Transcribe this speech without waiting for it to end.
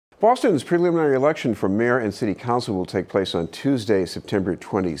Boston's preliminary election for mayor and city council will take place on Tuesday, September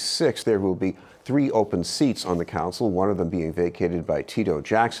 26th. There will be 3 open seats on the council, one of them being vacated by Tito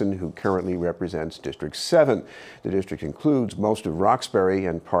Jackson, who currently represents District 7. The district includes most of Roxbury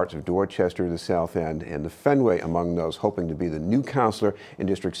and parts of Dorchester, the South End, and the Fenway. Among those hoping to be the new councilor in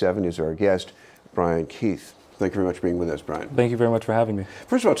District 7 is our guest, Brian Keith. Thank you very much for being with us, Brian. Thank you very much for having me.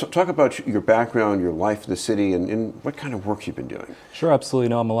 First of all, talk about your background, your life in the city, and what kind of work you've been doing. Sure, absolutely.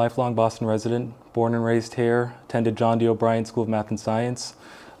 No, I'm a lifelong Boston resident, born and raised here, attended John D. O'Brien School of Math and Science,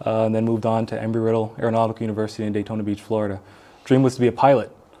 and then moved on to Embry-Riddle Aeronautical University in Daytona Beach, Florida. Dream was to be a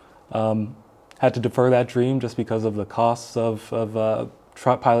pilot. Had to defer that dream just because of the costs of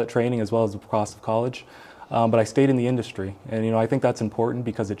pilot training as well as the cost of college. But I stayed in the industry, and I think that's important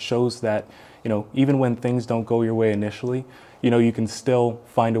because it shows that even when things don't go your way initially, you can still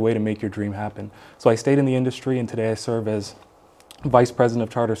find a way to make your dream happen. So I stayed in the industry, and today I serve as Vice President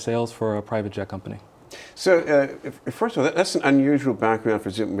of Charter Sales for a private jet company. So, first of all, that's an unusual background for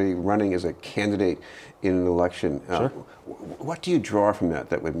somebody running as a candidate in an election. Sure. What do you draw from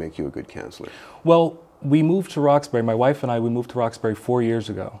that would make you a good councilor? Well, we moved to Roxbury. My wife and I, we moved to Roxbury 4 years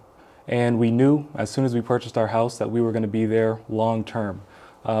ago. And we knew as soon as we purchased our house that we were going to be there long term.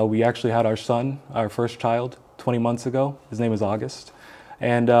 We actually had our son, our first child, 20 months ago. His name is August.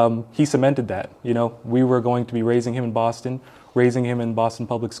 And he cemented that. We were going to be raising him in Boston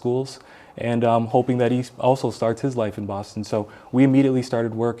Public Schools, and hoping that he also starts his life in Boston. So we immediately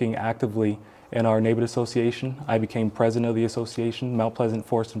started working actively in our neighborhood association. I became president of the association, Mount Pleasant,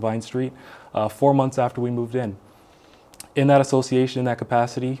 Forest and Vine Street, 4 months after we moved in. In that association, in that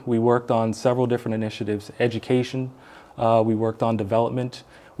capacity, we worked on several different initiatives: education, we worked on development,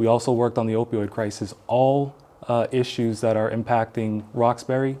 we also worked on the opioid crisis, all issues that are impacting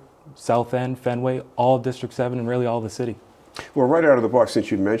Roxbury, South End, Fenway, all of District 7, and really all of the city. Well, right out of the box,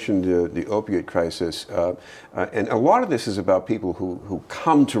 since you mentioned the opioid crisis, and a lot of this is about people who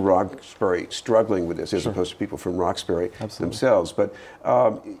come to Roxbury struggling with this, as Sure. opposed to people from Roxbury Absolutely. themselves. But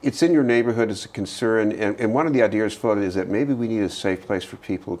it's in your neighborhood as a concern, and one of the ideas floated is that maybe we need a safe place for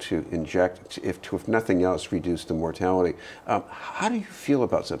people to inject, if nothing else, reduce the mortality. How do you feel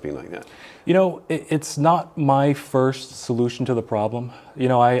about something like that? It's not my first solution to the problem.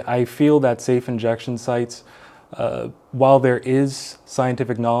 I feel that safe injection sites, while there is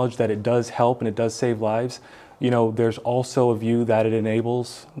scientific knowledge that it does help and it does save lives, there's also a view that it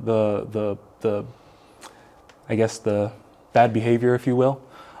enables the bad behavior, if you will.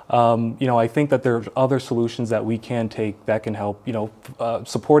 I think that there's other solutions that we can take that can help,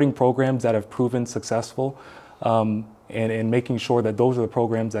 supporting programs that have proven successful, and making sure that those are the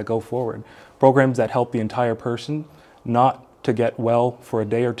programs that go forward. Programs that help the entire person, not to get well for a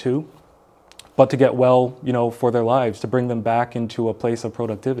day or two, but to get well, for their lives, to bring them back into a place of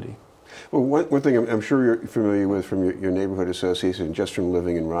productivity. Well, one thing I'm sure you're familiar with from your neighborhood association, just from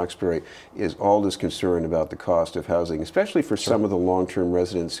living in Roxbury, is all this concern about the cost of housing, especially for some of the long-term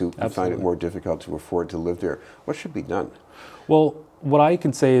residents who find it more difficult to afford to live there. What should be done? Well, what I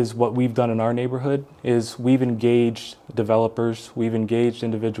can say is what we've done in our neighborhood is we've engaged developers, we've engaged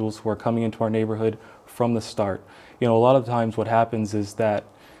individuals who are coming into our neighborhood from the start. A lot of times what happens is that,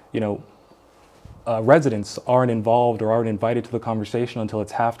 residents aren't involved or aren't invited to the conversation until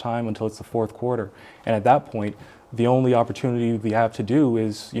it's halftime, until it's the fourth quarter. And at that point, the only opportunity we have to do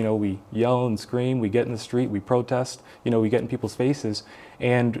is, we yell and scream, we get in the street, we protest, we get in people's faces.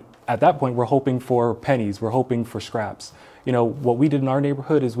 And at that point, we're hoping for pennies, we're hoping for scraps. What we did in our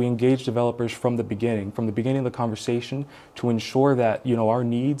neighborhood is we engaged developers from the beginning of the conversation to ensure that, our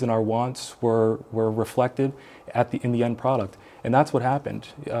needs and our wants were reflected in the end product. And that's what happened.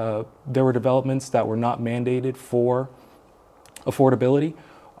 There were developments that were not mandated for affordability.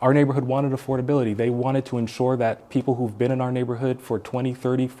 Our neighborhood wanted affordability. They wanted to ensure that people who've been in our neighborhood for 20,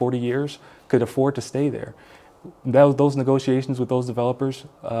 30, 40 years could afford to stay there. Those negotiations with those developers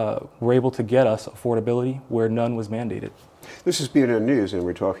were able to get us affordability where none was mandated. This is BNN News, and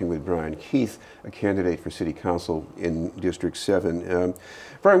we're talking with Brian Keith, a candidate for City Council in District 7.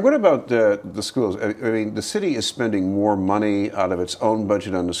 Brian, what about the schools? I mean, the city is spending more money out of its own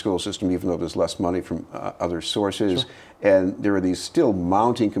budget on the school system, even though there's less money from other sources. Sure. And there are these still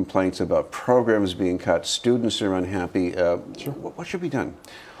mounting complaints about programs being cut. Students are unhappy. Sure. What should be done?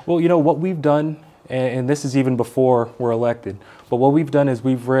 Well, what we've done, and this is even before we're elected, but what we've done is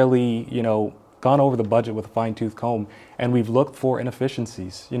we've really, gone over the budget with a fine-tooth comb, and we've looked for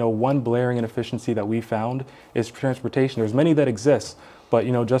inefficiencies. One blaring inefficiency that we found is transportation. There's many that exist, but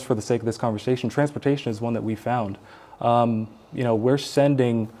just for the sake of this conversation, transportation is one that we found. We're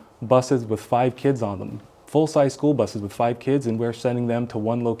sending buses with 5 kids on them full-size school buses with 5 kids, and we're sending them to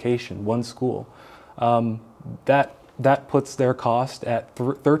one location, one school. That puts their cost at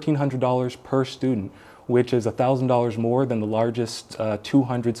 $1,300 per student, which is $1,000 more than the largest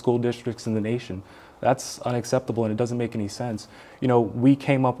 200 school districts in the nation. That's unacceptable, and it doesn't make any sense. You know, we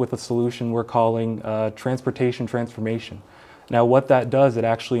came up with a solution we're calling transportation transformation. Now, what that does, it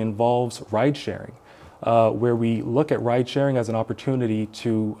actually involves ride sharing, where we look at ride sharing as an opportunity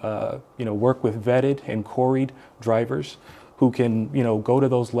to work with vetted and quarried drivers who can go to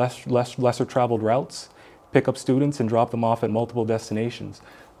those lesser traveled routes, pick up students and drop them off at multiple destinations.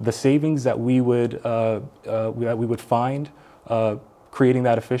 The savings that we would find creating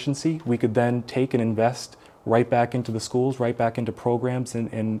that efficiency, we could then take and invest right back into the schools, right back into programs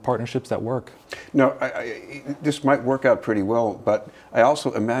and partnerships that work. Now, this might work out pretty well, but I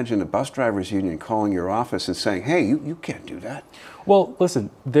also imagine a bus drivers union calling your office and saying, hey, you can't do that. Well, listen,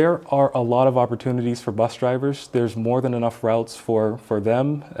 there are a lot of opportunities for bus drivers. There's more than enough routes for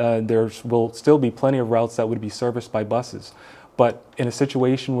them. There will still be plenty of routes that would be serviced by buses. But in a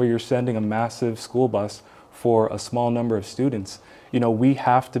situation where you're sending a massive school bus for a small number of students, we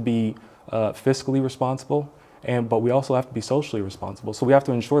have to be fiscally responsible, but we also have to be socially responsible. So we have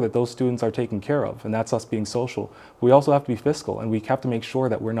to ensure that those students are taken care of, and that's us being social. We also have to be fiscal, and we have to make sure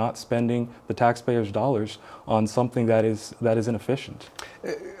that we're not spending the taxpayers' dollars on something that is inefficient.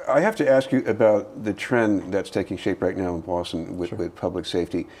 I have to ask you about the trend that's taking shape right now in Boston with public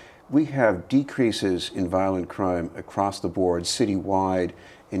safety. We have decreases in violent crime across the board, citywide,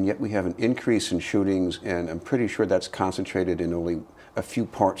 and yet we have an increase in shootings, and I'm pretty sure that's concentrated in only a few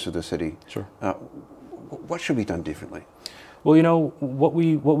parts of the city. Sure. What should be done differently? Well, what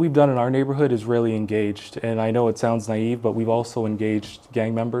we've done in our neighborhood is really engaged, and I know it sounds naive, but we've also engaged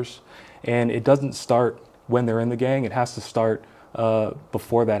gang members, and it doesn't start when they're in the gang. It has to start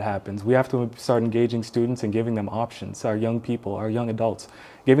before that happens. We have to start engaging students and giving them options, our young people, our young adults,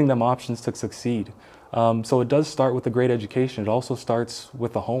 giving them options to succeed. So it does start with a great education. It also starts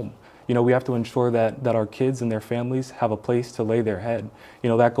with the home. We have to ensure that our kids and their families have a place to lay their head.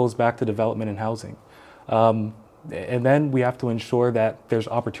 That goes back to development and housing. And then we have to ensure that there's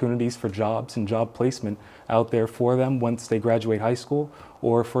opportunities for jobs and job placement out there for them once they graduate high school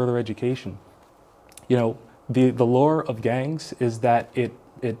or further education. The lure of gangs is that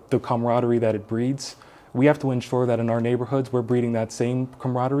the camaraderie that it breeds. We have to ensure that in our neighborhoods we're breeding that same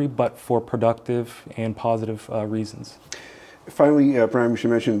camaraderie, but for productive and positive reasons. Finally, Brian, we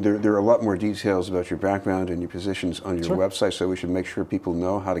should mention there are a lot more details about your background and your positions on your Sure. website, so we should make sure people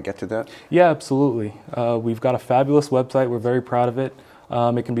know how to get to that. Yeah, absolutely. We've got a fabulous website. We're very proud of it.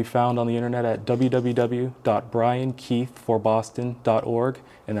 It can be found on the internet at www.briankeithforboston.org,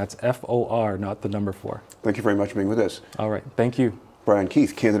 and that's F-O-R, not the number 4. Thank you very much for being with us. All right, thank you. Brian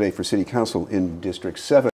Keith, candidate for City Council in District 7.